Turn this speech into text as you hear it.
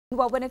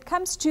Well, when it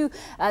comes to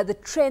the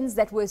trends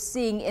that we're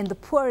seeing in the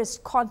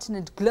poorest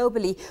continent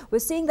globally, we're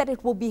seeing that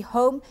it will be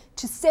home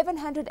to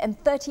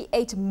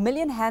 738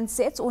 million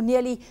handsets, or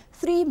nearly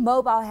 3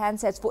 mobile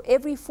handsets for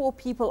every 4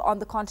 people on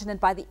the continent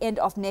by the end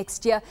of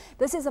next year.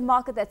 This is a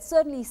market that's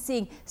certainly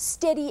seeing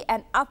steady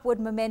and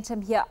upward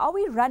momentum here. Are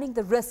we running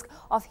the risk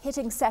of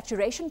hitting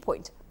saturation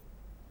point?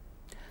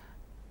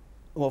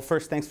 Well,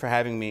 first, thanks for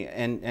having me.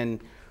 And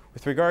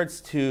with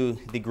regards to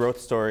the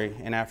growth story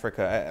in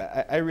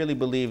Africa, I really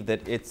believe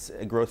that it's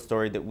a growth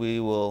story that we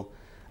will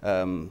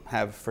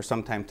have for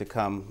some time to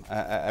come.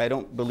 I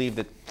don't believe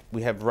that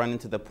we have run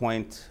into the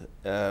point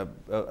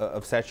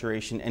of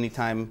saturation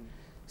anytime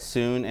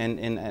soon,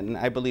 and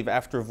I believe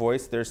after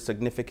voice there's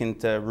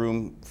significant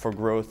room for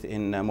growth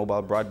in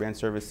mobile broadband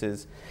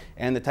services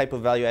and the type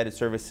of value-added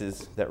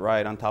services that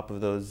ride on top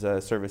of those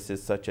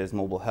services, such as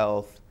mobile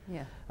health,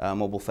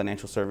 mobile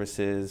financial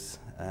services,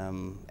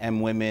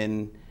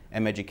 M-Women,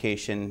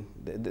 M-Education.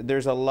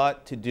 There's a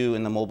lot to do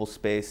in the mobile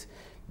space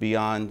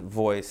beyond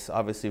voice.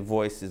 Obviously,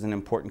 voice is an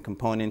important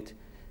component.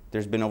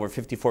 There's been over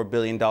 $54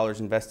 billion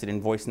invested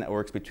in voice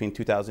networks between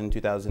 2000 and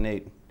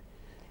 2008.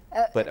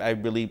 But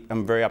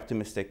I'm very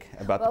optimistic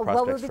about the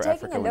prospects for Africa. We'll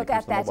be taking a look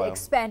at that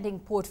expanding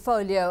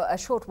portfolio a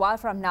short while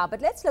from now.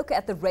 But let's look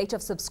at the rate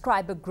of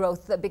subscriber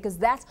growth, because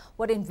that's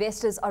what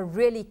investors are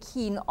really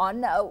keen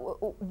on.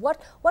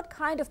 What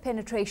kind of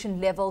penetration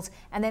levels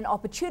and then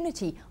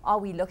opportunity are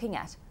we looking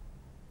at?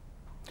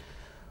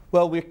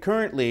 Well, we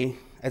currently,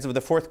 as of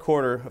the fourth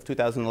quarter of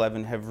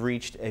 2011, have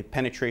reached a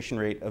penetration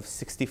rate of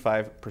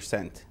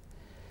 65%.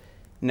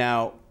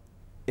 Now,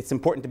 it's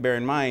important to bear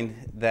in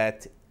mind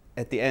that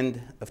at the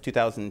end of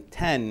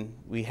 2010,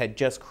 we had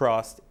just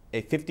crossed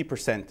a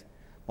 50%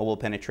 mobile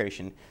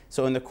penetration.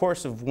 So in the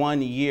course of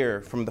 1 year,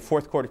 from the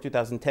fourth quarter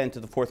 2010 to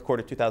the fourth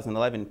quarter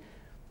 2011,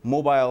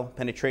 mobile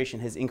penetration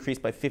has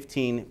increased by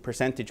 15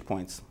 percentage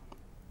points.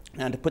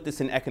 Now, to put this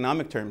in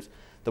economic terms,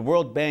 the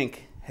World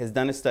Bank has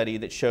done a study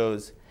that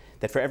shows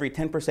that for every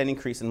 10%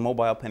 increase in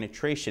mobile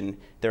penetration,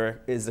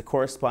 there is a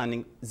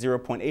corresponding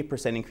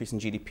 0.8% increase in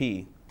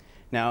GDP.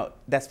 Now,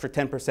 that's for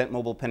 10%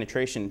 mobile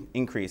penetration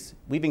increase.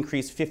 We've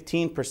increased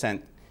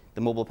 15%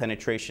 the mobile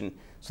penetration.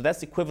 So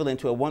that's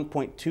equivalent to a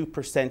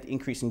 1.2%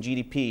 increase in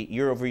GDP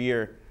year over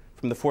year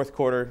from the fourth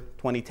quarter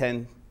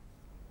 2010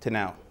 to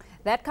now.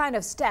 That kind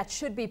of stat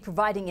should be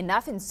providing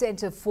enough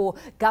incentive for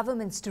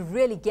governments to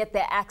really get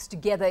their acts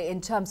together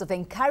in terms of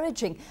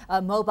encouraging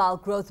mobile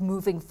growth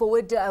moving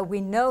forward. We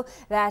know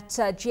that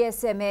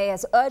GSMA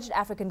has urged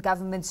African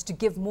governments to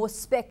give more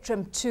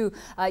spectrum to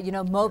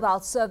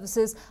mobile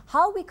services.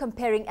 How are we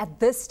comparing at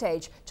this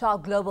stage to our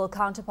global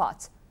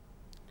counterparts?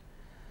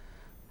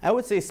 I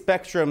would say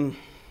spectrum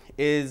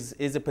is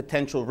a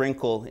potential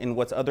wrinkle in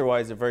what's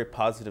otherwise a very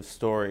positive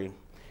story.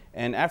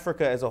 And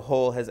Africa as a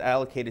whole has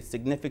allocated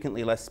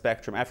significantly less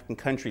spectrum. African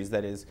countries,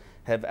 that is,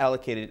 have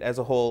allocated as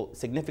a whole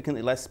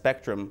significantly less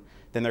spectrum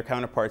than their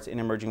counterparts in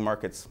emerging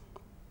markets.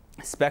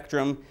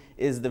 Spectrum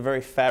is the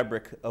very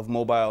fabric of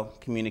mobile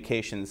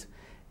communications.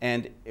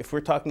 And if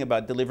we're talking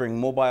about delivering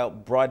mobile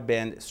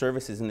broadband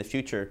services in the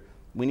future,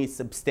 we need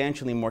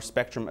substantially more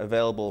spectrum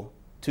available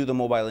to the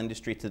mobile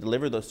industry to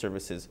deliver those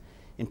services.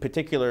 In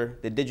particular,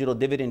 the digital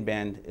dividend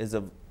band is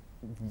of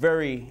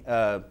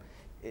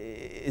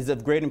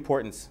great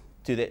importance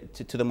to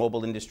the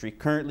mobile industry,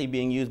 currently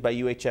being used by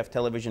UHF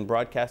television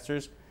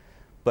broadcasters,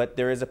 but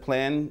there is a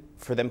plan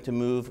for them to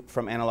move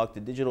from analog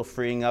to digital,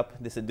 freeing up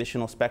this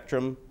additional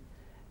spectrum,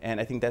 and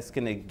I think that's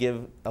going to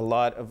give a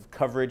lot of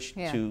coverage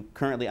to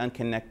currently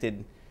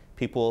unconnected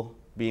people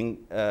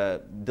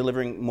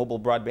delivering mobile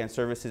broadband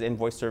services and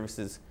voice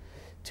services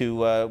to,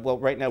 well,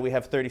 right now we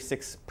have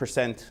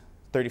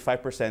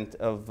 35%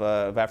 of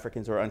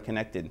Africans who are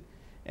unconnected.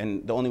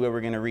 And the only way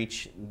we're going to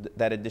reach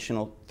that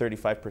additional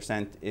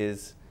 35%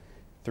 is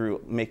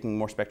through making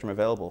more spectrum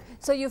available.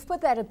 So you've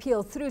put that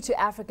appeal through to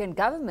African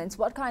governments.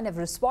 What kind of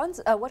response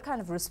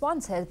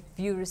have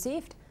you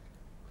received?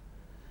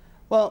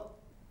 Well,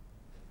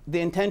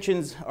 the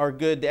intentions are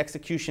good. The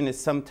execution is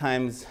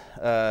sometimes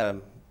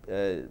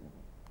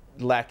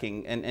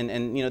lacking,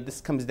 and this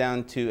comes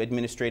down to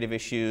administrative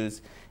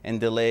issues and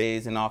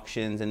delays and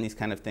auctions and these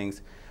kind of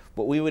things.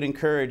 What we would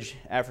encourage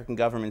African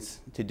governments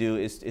to do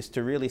is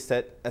to really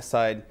set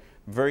aside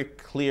very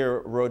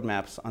clear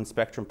roadmaps on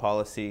spectrum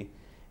policy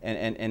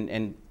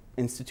and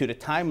institute a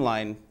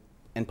timeline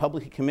and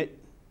publicly commit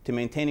to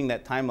maintaining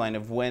that timeline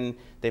of when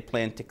they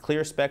plan to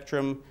clear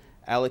spectrum,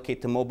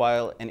 allocate to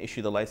mobile, and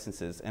issue the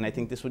licenses. And I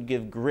think this would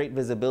give great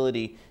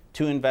visibility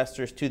to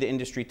investors, to the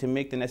industry, to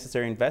make the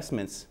necessary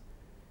investments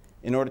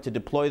in order to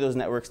deploy those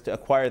networks to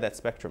acquire that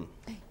spectrum.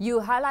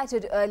 You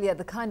highlighted earlier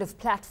the kind of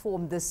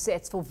platform this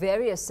sets for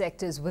various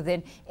sectors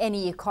within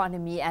any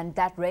economy, and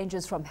that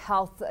ranges from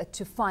health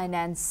to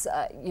finance,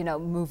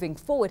 moving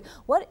forward.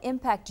 What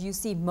impact do you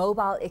see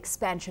mobile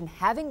expansion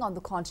having on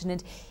the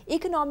continent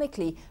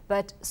economically,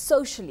 but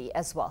socially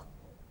as well?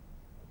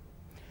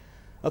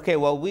 Okay,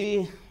 well,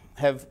 we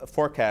have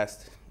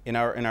forecast in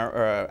our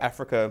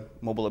Africa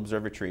Mobile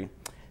Observatory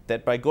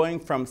that by going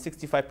from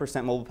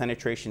 65% mobile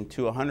penetration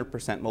to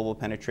 100% mobile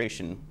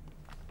penetration,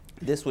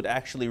 This would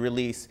actually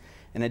release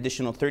an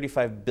additional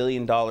 $35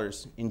 billion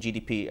in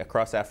GDP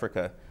across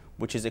Africa,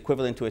 which is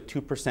equivalent to a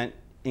 2%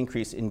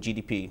 increase in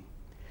GDP.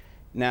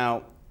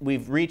 Now,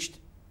 we've reached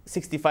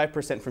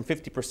 65% from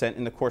 50%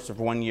 in the course of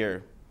 1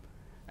 year.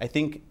 I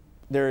think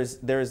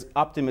there's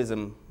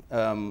optimism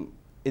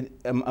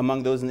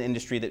among those in the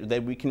industry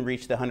that we can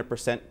reach the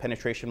 100%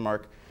 penetration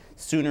mark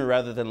sooner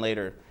rather than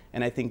later.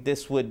 And I think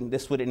this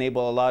would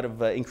enable a lot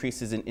of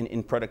increases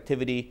in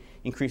productivity,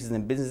 increases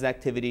in business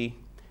activity.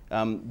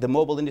 The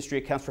mobile industry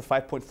accounts for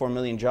 5.4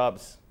 million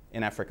jobs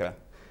in Africa.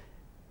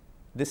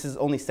 This is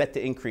only set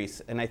to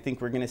increase, and I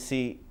think we're going to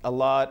see a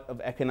lot of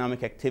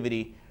economic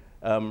activity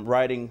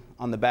riding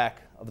on the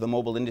back of the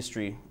mobile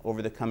industry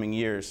over the coming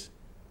years.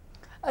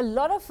 A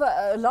lot of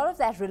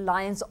that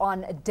reliance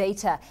on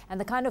data and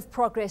the kind of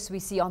progress we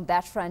see on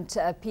that front,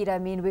 Peter. I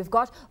mean, we've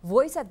got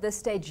voice at this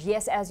stage,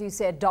 yes, as you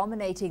said,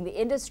 dominating the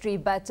industry,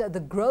 but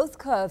the growth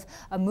curve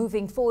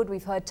moving forward,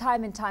 we've heard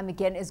time and time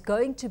again, is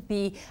going to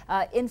be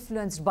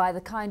influenced by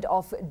the kind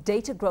of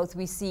data growth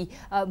we see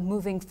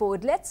moving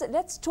forward.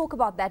 Let's talk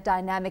about that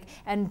dynamic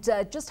and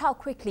just how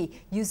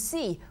quickly you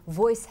see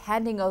voice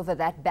handing over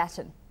that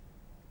baton.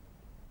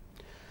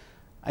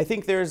 I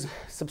think there's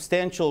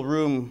substantial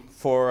room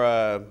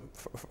for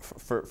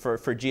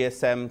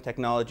GSM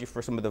technology,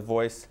 for some of the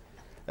voice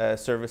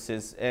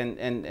services,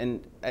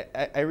 and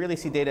I really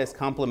see data as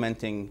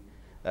complementing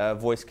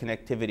voice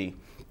connectivity.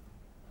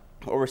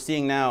 What we're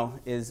seeing now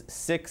is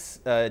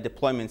 6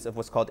 deployments of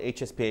what's called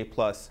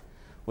HSPA+,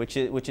 which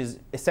is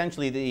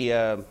essentially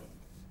the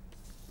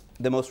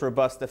most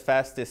robust, the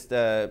fastest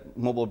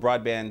mobile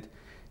broadband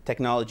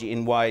technology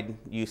in wide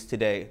use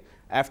today.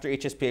 After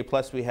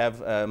HSPA+, we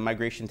have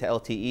migration to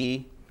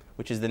LTE,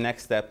 which is the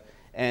next step.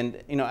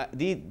 And you know,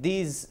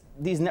 these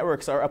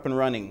networks are up and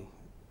running.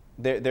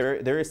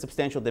 There is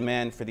substantial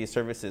demand for these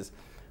services.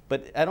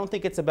 But I don't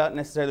think it's about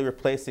necessarily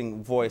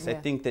replacing voice. Yeah.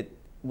 I think that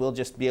we'll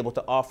just be able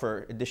to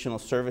offer additional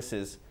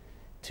services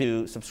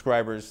to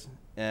subscribers,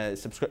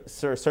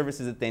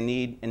 services that they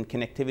need and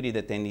connectivity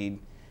that they need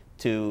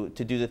to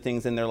do the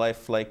things in their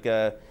life, like,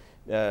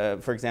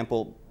 for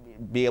example,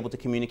 be able to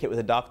communicate with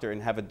a doctor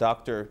and have a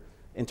doctor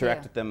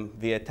interact with them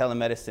via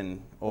telemedicine,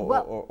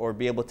 or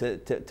be able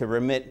to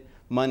remit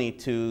money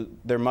to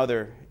their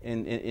mother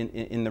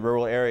in the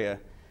rural area.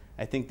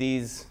 I think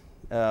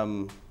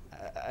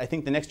I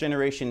think the next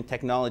generation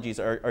technologies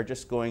are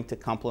just going to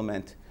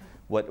complement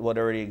what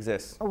already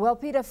exists. Well,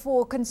 Peter,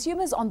 for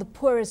consumers on the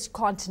poorest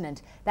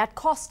continent, that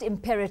cost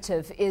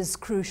imperative is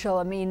crucial.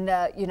 I mean,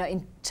 you know,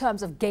 in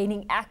terms of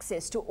gaining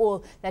access to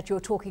all that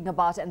you're talking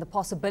about and the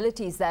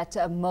possibilities that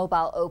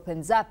mobile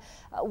opens up.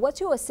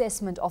 What's your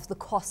assessment of the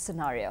cost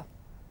scenario?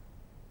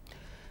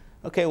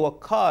 Okay, well,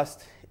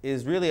 cost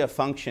is really a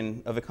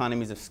function of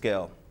economies of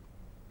scale.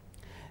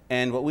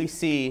 And what we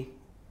see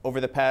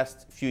over the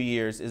past few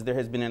years is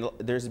there's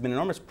been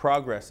enormous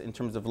progress in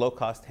terms of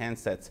low-cost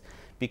handsets,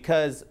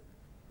 because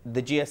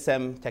the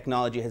GSM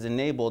technology has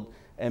enabled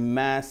a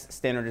mass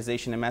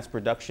standardization and mass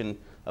production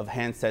of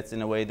handsets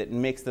in a way that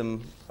makes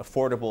them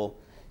affordable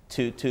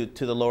to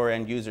the lower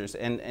end users.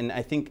 And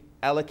I think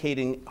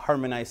allocating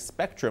harmonized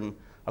spectrum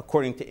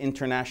according to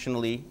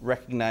internationally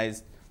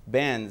recognized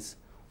bands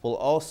will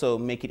also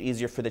make it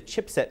easier for the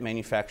chipset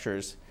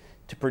manufacturers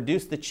to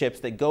produce the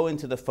chips that go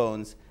into the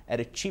phones at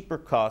a cheaper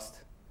cost,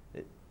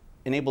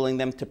 enabling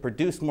them to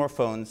produce more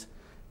phones,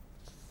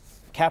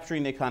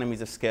 capturing the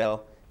economies of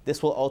scale.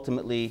 This will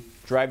ultimately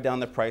drive down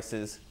the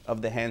prices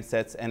of the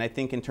handsets, and I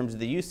think in terms of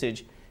the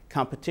usage,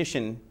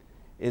 competition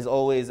is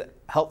always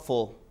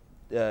helpful,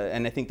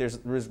 and I think there's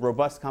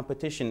robust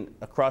competition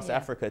across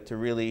Africa to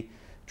really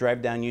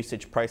drive down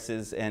usage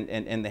prices,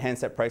 and the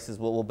handset prices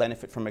will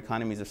benefit from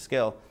economies of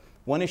scale.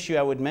 One issue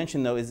I would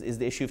mention, though, is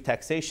the issue of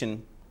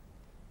taxation.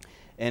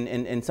 And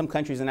in some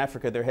countries in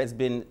Africa, there has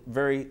been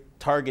very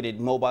targeted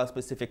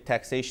mobile-specific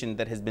taxation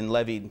that has been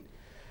levied.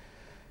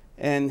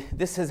 And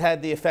this has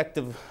had the effect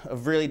of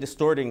really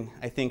distorting,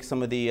 I think,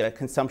 some of the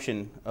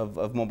consumption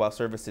of mobile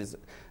services.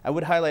 I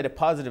would highlight a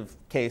positive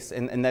case,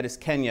 and that is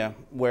Kenya,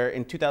 where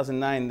in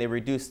 2009 they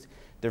reduced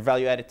their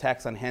value-added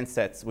tax on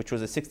handsets, which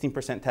was a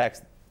 16%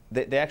 tax.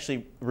 They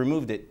actually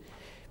removed it.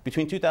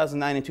 Between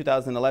 2009 and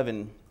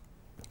 2011,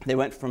 they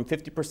went from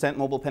 50%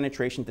 mobile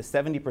penetration to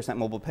 70%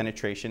 mobile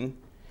penetration.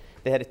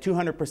 They had a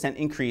 200%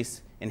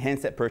 increase in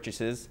handset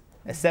purchases,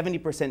 a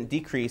 70%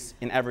 decrease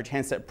in average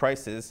handset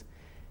prices,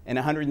 and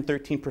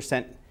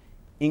 113%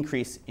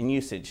 increase in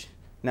usage.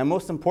 Now,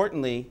 most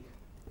importantly,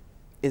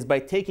 is by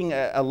taking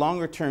a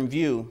longer-term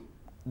view,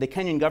 the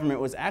Kenyan government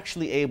was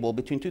actually able,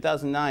 between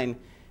 2009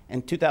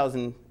 and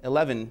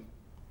 2011,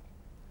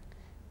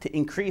 to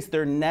increase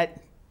their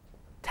net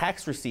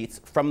tax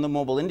receipts from the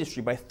mobile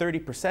industry by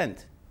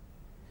 30%.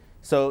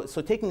 So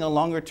taking a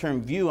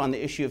longer-term view on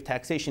the issue of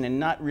taxation and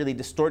not really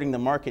distorting the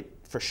market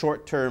for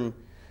short-term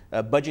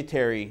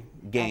budgetary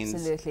gains.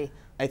 Absolutely.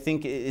 I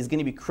think is going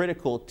to be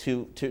critical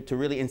to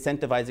really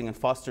incentivizing and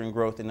fostering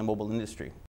growth in the mobile industry.